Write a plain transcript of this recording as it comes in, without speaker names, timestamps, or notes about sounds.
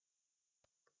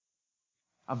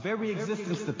Our very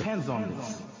existence depends on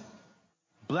this.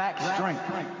 Black strength.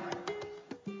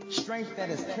 Strength that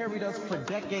has carried us for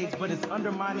decades, but is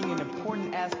undermining an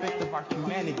important aspect of our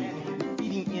humanity,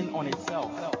 feeding in on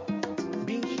itself.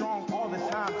 Being strong all the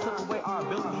time took away our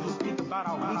ability to speak about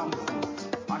our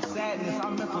weaknesses, our sadness,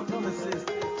 our mental illnesses.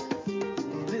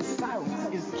 This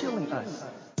silence is killing us.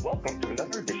 Welcome to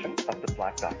another edition of the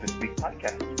Black Doctors Speak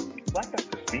podcast. Black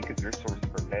Doctors Speak is your source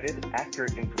for vetted,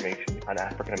 accurate information on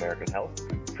African American health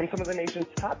from some of the nation's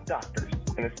top doctors,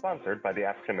 and is sponsored by the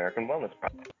African American Wellness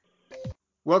Project.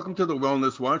 Welcome to the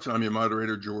Wellness Watch. I'm your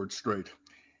moderator, George Strait.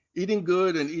 Eating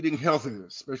good and eating healthy,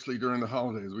 especially during the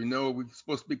holidays. We know we're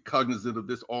supposed to be cognizant of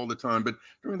this all the time, but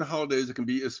during the holidays, it can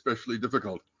be especially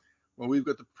difficult. Well, we've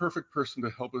got the perfect person to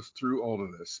help us through all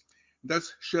of this.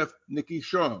 That's Chef Nikki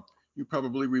Shaw. You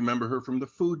probably remember her from the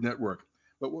Food Network.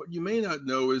 But what you may not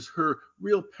know is her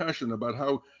real passion about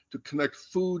how to connect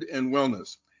food and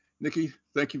wellness. Nikki,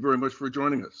 thank you very much for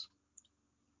joining us.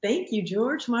 Thank you,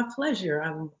 George. My pleasure.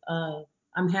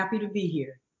 I'm happy to be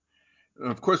here.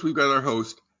 And of course, we've got our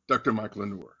host, Dr. Mike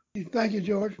LeNoir. Thank you,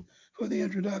 George, for the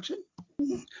introduction.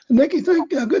 Nikki,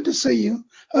 good to see you.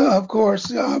 Of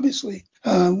course, obviously,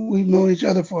 we've known each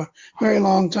other for a very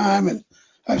long time, and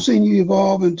I've seen you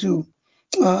evolve into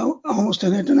almost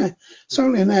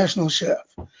certainly a national chef,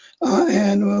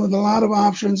 and with a lot of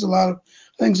options, a lot of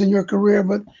things in your career.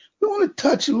 But we want to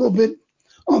touch a little bit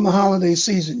on the holiday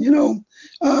season. You know,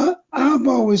 I've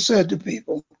always said to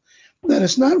people that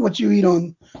it's not what you eat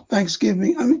on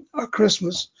Thanksgiving, or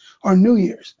Christmas, or New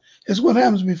Year's. It's what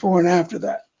happens before and after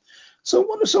that. So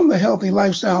what are some of the healthy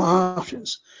lifestyle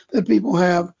options that people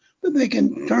have that they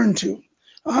can turn to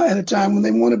at a time when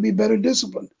they want to be better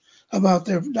disciplined about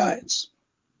their diets?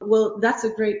 Well, that's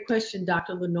a great question,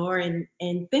 Dr. LeNoir,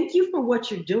 and thank you for what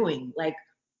you're doing. Like,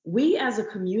 we as a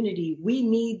community, we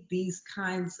need these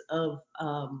kinds of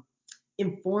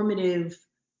informative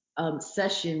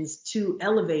sessions to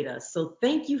elevate us. So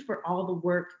thank you for all the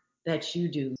work that you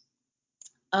do.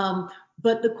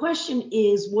 But the question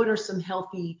is, what are some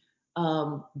healthy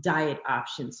diet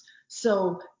options?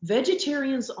 So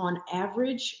vegetarians on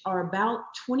average are about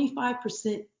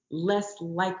 25% less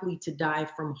likely to die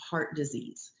from heart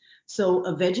disease. So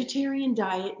a vegetarian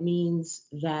diet means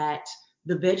that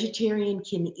the vegetarian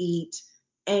can eat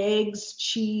eggs,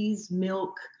 cheese,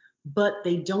 milk, but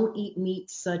they don't eat meat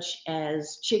such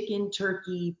as chicken,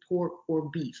 turkey, pork, or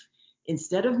beef.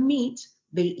 Instead of meat,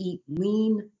 they eat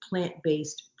lean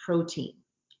plant-based protein.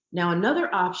 Now,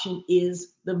 another option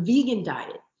is the vegan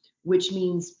diet, which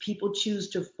means people choose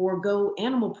to forego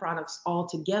animal products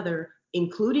altogether,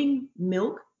 including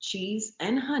milk, cheese,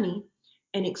 and honey,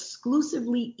 and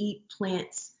exclusively eat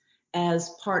plants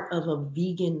as part of a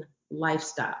vegan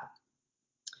lifestyle.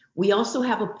 We also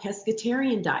have a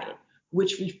pescatarian diet,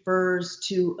 which refers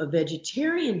to a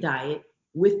vegetarian diet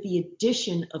with the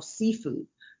addition of seafood.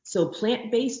 So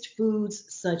plant-based foods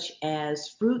such as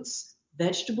fruits,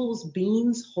 vegetables,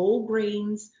 beans, whole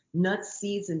grains, nuts,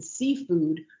 seeds, and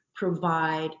seafood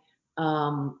provide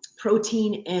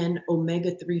protein and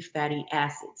omega-3 fatty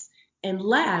acids. And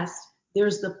last,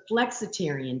 there's the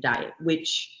flexitarian diet,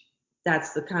 which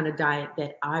that's the kind of diet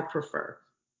that I prefer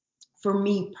for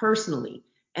me personally.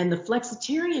 And the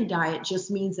flexitarian diet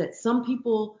just means that some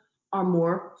people are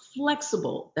more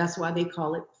flexible. That's why they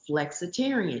call it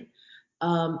flexitarian.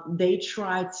 They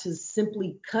try to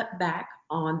simply cut back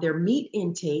on their meat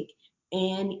intake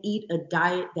and eat a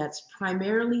diet that's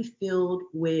primarily filled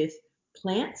with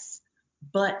plants,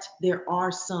 but there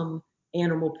are some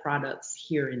animal products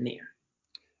here and there.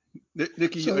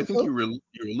 Nikki, I think you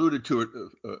alluded to it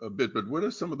a bit, but what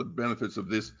are some of the benefits of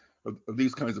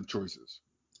these kinds of choices?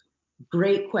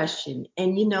 Great question.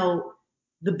 And you know,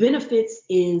 the benefits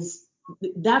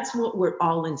that's what we're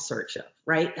all in search of,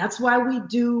 right? That's why we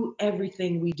do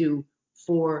everything we do,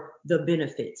 for the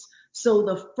benefits. So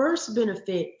the first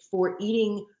benefit for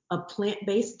eating a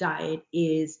plant-based diet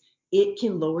is it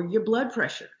can lower your blood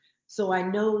pressure. So I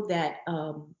know that,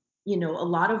 a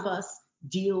lot of us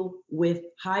deal with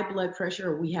high blood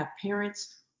pressure, or we have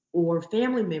parents or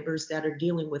family members that are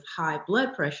dealing with high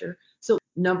blood pressure. So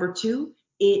number two,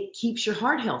 it keeps your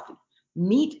heart healthy.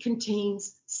 Meat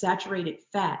contains saturated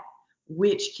fat,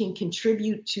 which can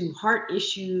contribute to heart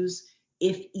issues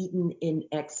if eaten in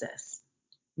excess.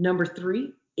 Number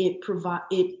three, it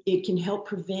can help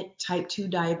prevent type 2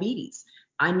 diabetes.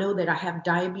 I know that I have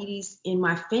diabetes in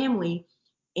my family,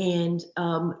 and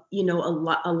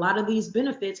a lot of these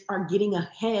benefits are getting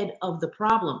ahead of the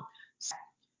problem.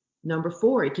 Number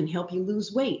four, it can help you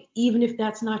lose weight. Even if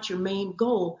that's not your main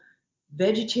goal,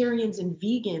 vegetarians and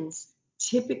vegans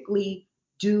typically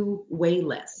do way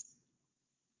less.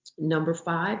 Number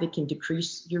 5, it can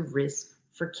decrease your risk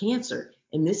for cancer.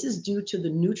 And this is due to the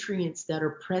nutrients that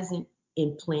are present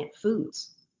in plant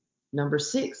foods. Number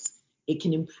 6, it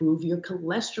can improve your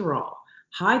cholesterol.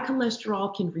 High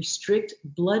cholesterol can restrict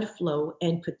blood flow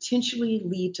and potentially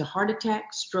lead to heart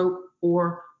attack, stroke,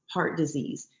 or heart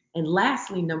disease. And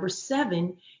lastly, number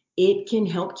 7, it can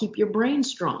help keep your brain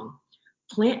strong.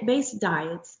 Plant-based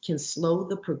diets can slow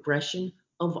the progression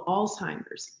of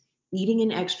Alzheimer's. Eating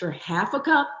an extra half a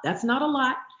cup, that's not a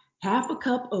lot, half a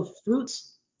cup of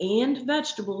fruits and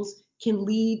vegetables can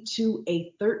lead to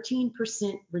a 13%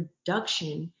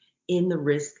 reduction in the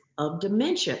risk of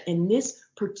dementia. And this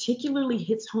particularly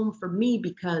hits home for me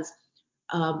because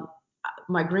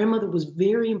my grandmother was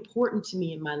very important to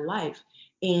me in my life.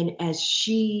 And as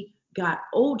she got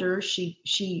older, she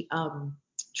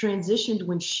transitioned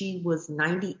when she was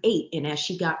 98. And as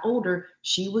she got older,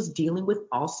 she was dealing with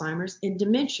Alzheimer's and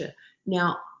dementia.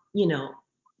 Now,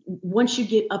 once you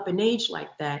get up in age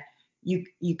like that,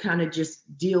 you kind of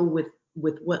just deal with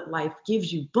what life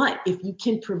gives you. But if you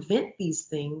can prevent these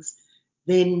things,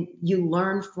 then you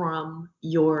learn from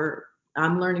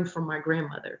I'm learning from my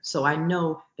grandmother. So I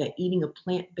know that eating a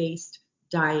plant-based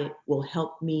diet will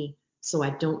help me so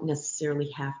I don't necessarily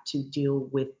have to deal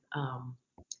with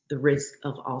the risk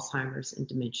of Alzheimer's and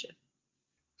dementia.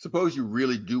 Suppose you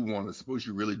really do want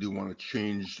to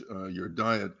change your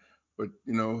diet, but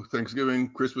Thanksgiving,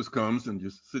 Christmas comes, and you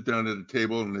sit down at a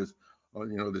table, and there's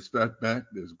there's fat back,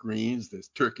 there's greens, there's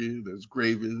turkey, there's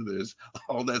gravy, there's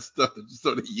all that stuff that you're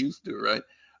sort of used to, right?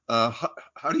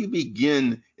 How do you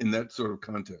begin in that sort of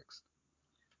context?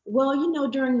 Well,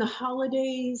 during the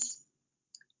holidays,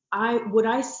 what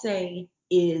I say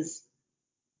is,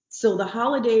 so the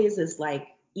holidays is like,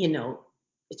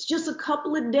 it's just a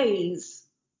couple of days,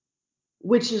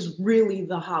 which is really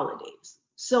the holidays.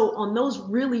 So on those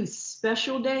really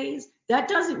special days, that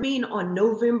doesn't mean on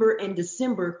November and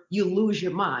December, you lose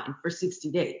your mind for 60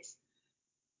 days.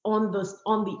 On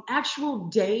the actual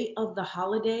day of the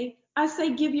holiday, I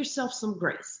say give yourself some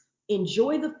grace.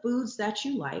 Enjoy the foods that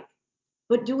you like,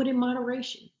 but do it in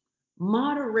moderation.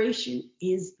 Moderation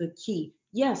is the key.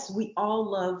 Yes, we all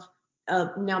love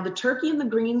now the turkey and the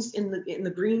greens in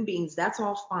the green beans, that's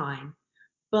all fine.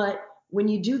 But when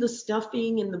you do the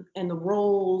stuffing and the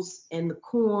rolls and the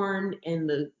corn and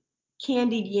the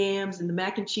candied yams and the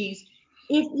mac and cheese,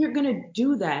 if you're gonna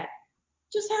do that,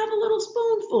 just have a little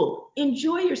spoonful.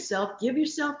 Enjoy yourself, give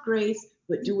yourself grace,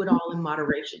 but do it all in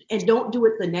moderation. And don't do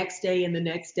it the next day and the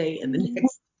next day and the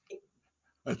next day.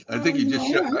 I think you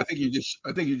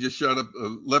just shut up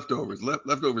leftovers.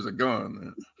 Leftovers are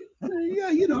gone. Yeah,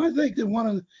 I think that one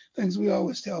of the things we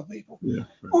always tell people, Yeah,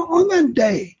 right. on that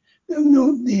day,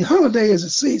 the holiday is a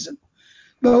season.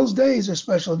 Those days are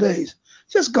special days.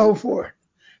 Just go for it.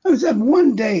 That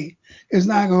one day is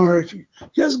not going to hurt you.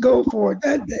 Just go for it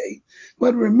that day.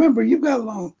 But remember, you've got a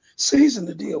long season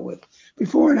to deal with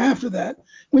before and after that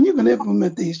when you can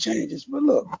implement these changes. But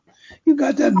look, you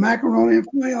got that macaroni and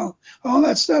quail, all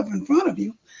that stuff in front of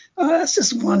you. That's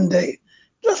just one day.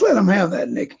 Just let them have that,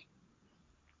 Nikki.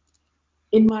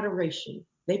 In moderation.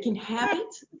 They can have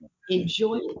it,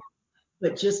 enjoy it,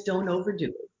 but just don't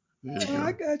overdo it.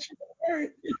 I got you. All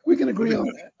right. We can agree on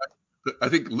that. I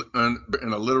think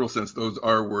in a literal sense, those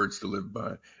are words to live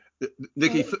by.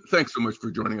 Nikki, thanks so much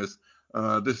for joining us.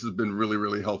 This has been really,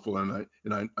 really helpful, and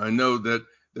I know that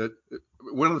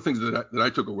one of the things that I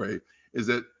took away is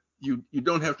that you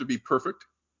don't have to be perfect,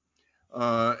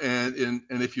 and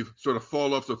if you sort of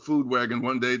fall off the food wagon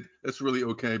one day, that's really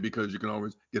okay because you can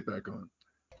always get back on.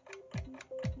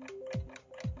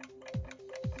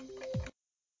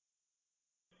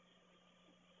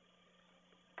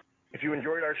 If you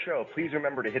enjoyed our show, please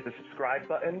remember to hit the subscribe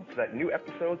button so that new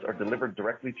episodes are delivered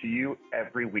directly to you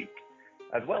every week,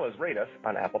 as well as rate us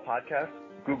on Apple Podcasts,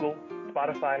 Google,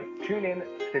 Spotify, TuneIn,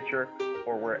 Stitcher,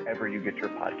 or wherever you get your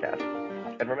podcasts.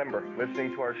 And remember,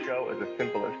 listening to our show is as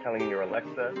simple as telling your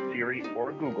Alexa, Siri,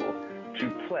 or Google to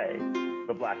play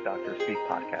the Black Doctor Speak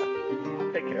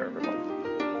podcast. Take care, everyone.